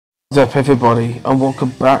What's up everybody, and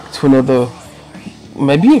welcome back to another,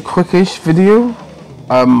 maybe a quickish video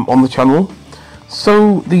on the channel.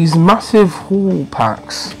 So these massive haul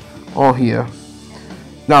packs are here.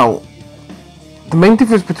 Now, the main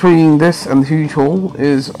difference between this and the huge haul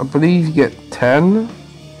is I believe you get 10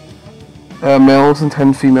 males and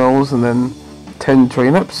 10 females and then 10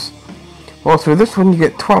 train-ups. Also, this one you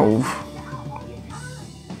get 12.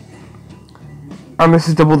 And this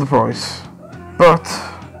is double the price. But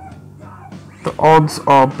the odds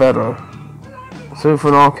are better. So for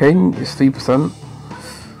an arcane, it's 3%,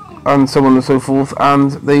 and so on and so forth.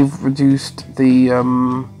 And they've reduced the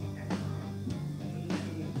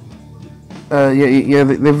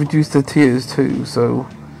they've reduced the tiers too. So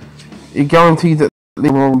you're guaranteed that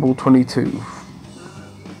they're vulnerable 22.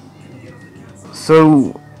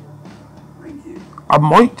 So I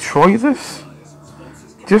might try this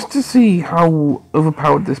just to see how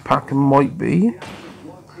overpowered this pack might be.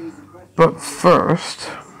 But first,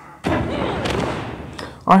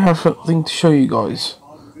 I have something to show you guys.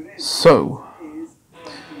 So,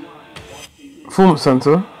 Performance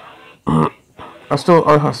Center. I still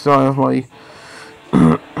have my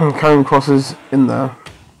carrying crosses in there.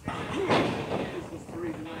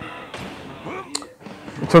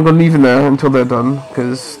 So I'm going to leave them there until they're done,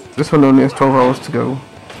 because this one only has 12 hours to go,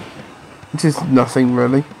 which is nothing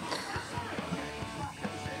really.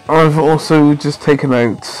 I've also just taken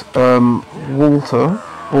out Walter,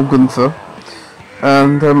 or Gunther,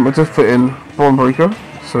 and I just put in Bondbreaker,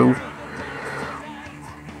 so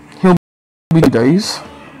he'll be 2 days.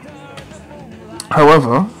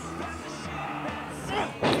 However,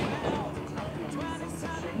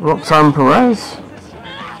 Roxanne Perez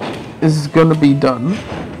is going to be done,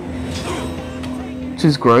 which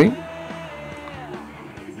is great,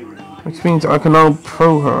 which means I can now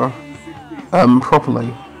pro her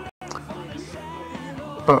properly.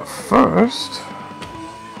 But first,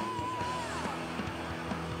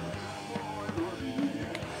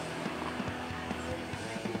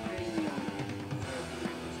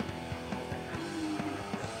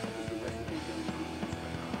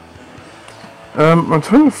 I'm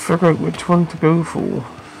trying to figure out which one to go for.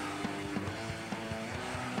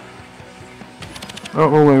 All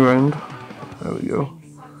the way around. There we go.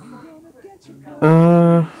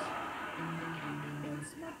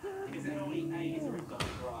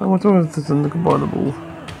 I don't know if this is uncombinable.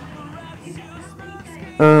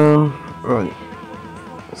 Right.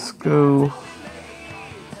 Let's go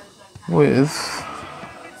with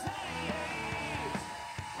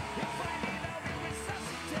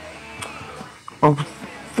I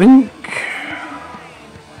think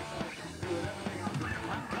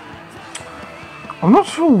I'm not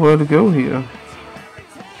sure where to go here.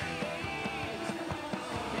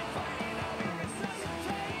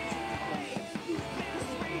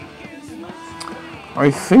 I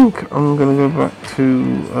think I'm gonna go back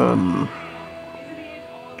to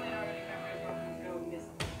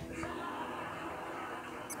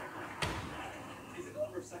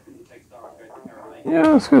yeah,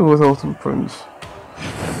 let's go with Ultimate Prince.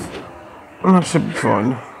 And that should be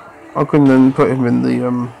fine. I can then put him in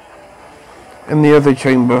the other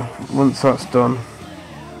chamber once that's done.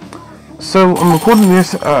 So I'm recording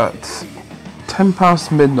this at 10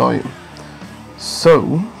 past midnight.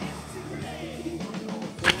 So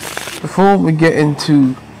before we get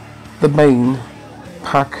into the main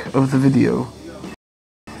pack of the video,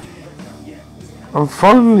 I'm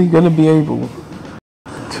finally going to be able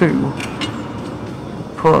to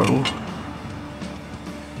pro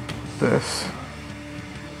this.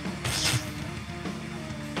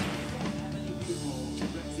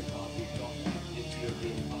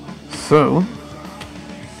 So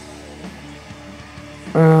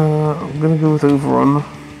I'm going to go with Overrun.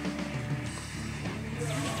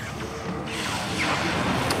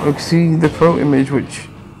 I can see the pro image, which,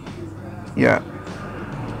 yeah,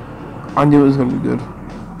 I knew it was going to be good.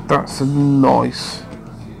 That's nice.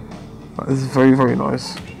 That is very, very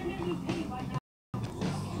nice.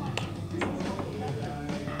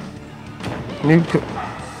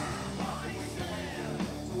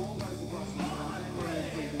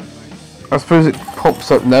 I suppose it pops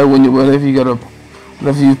up now whenever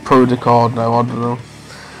you've pro'd the card now. I don't know.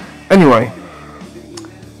 Anyway.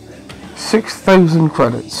 6,000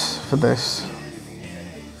 credits for this.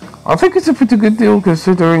 I think it's a pretty good deal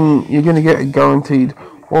considering you're going to get a guaranteed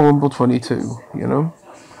Royal Rumble 22, you know.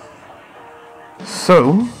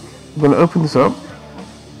 So, I'm going to open this up.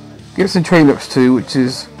 Get some train-ups too, which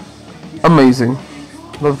is amazing.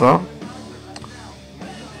 Love that.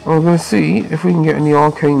 And we're going to see if we can get any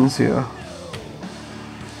arcanes here.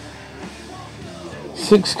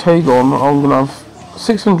 6k gone, I'm going to have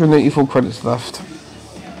 684 credits left.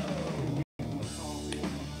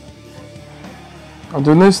 I'm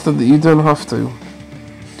doing this so that you don't have to.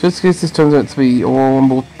 Just in case this turns out to be a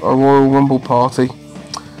Royal Rumble party.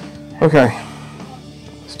 Okay.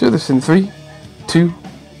 Let's do this in 3, 2,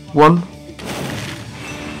 1.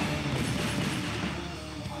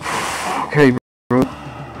 Okay, bro.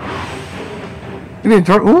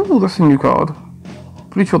 Oh, that's a new card.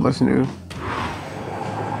 Pretty sure that's new.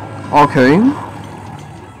 Arcane.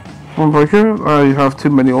 Stormbreaker. I have too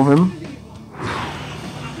many of him.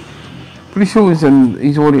 Pretty sure he's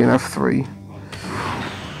already in F3.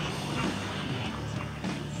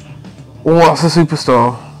 Oh, that's a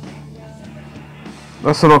superstar.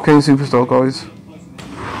 That's an Arcane superstar, guys.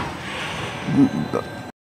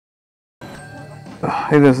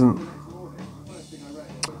 It isn't.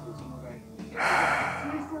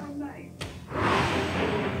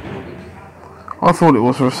 I thought it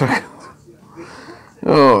was for a second.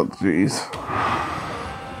 Oh, jeez.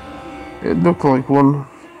 It looked like one.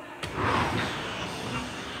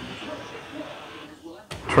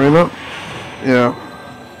 Train up? Yeah.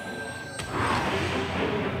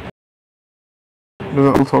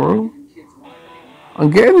 Little Toro. I'm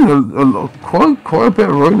getting quite a bit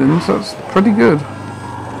of Ronin, so that's pretty good.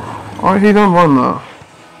 I actually don't mind that.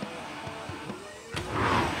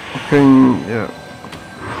 Okay, yeah.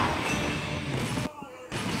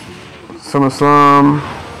 SummerSlam.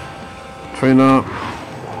 Train up.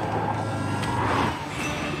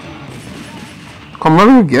 Come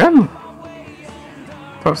running again.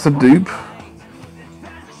 That's the dupe.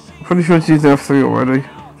 I'm pretty sure it's using F3 already.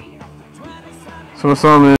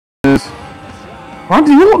 SummerSlam is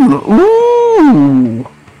Randy Orton. Ooh!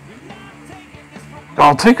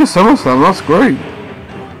 I'll take a SummerSlam, that's great.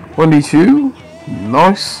 Wendy Chu.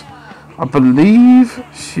 Nice. I believe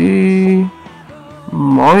she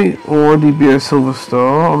might already be a Silver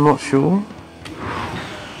Star, I'm not sure.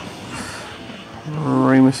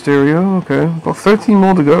 Rey Mysterio, okay. Got 13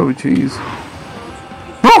 more to go, jeez.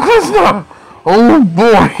 Brock Lesnar! Oh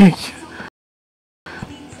boy!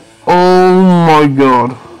 Oh my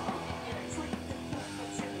god.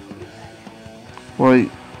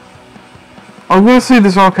 Wait. I'm gonna say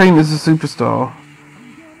this Arcane is a superstar.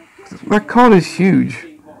 That card is huge.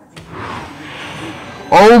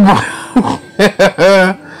 Oh my...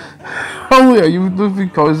 Oh yeah, you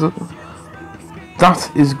Ludwig Kaiser.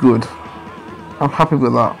 That is good. I'm happy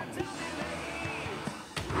with that.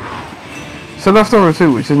 So left over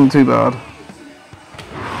 2, which isn't too bad.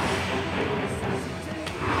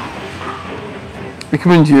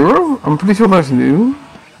 Becoming Jiro? I'm pretty sure that's new.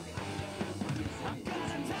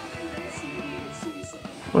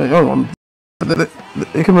 Wait, hold on.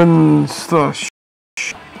 Ikemen Slush.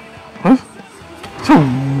 Huh? It's a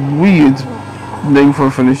weird name for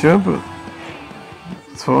a finisher, but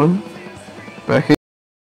it's fine. Becky.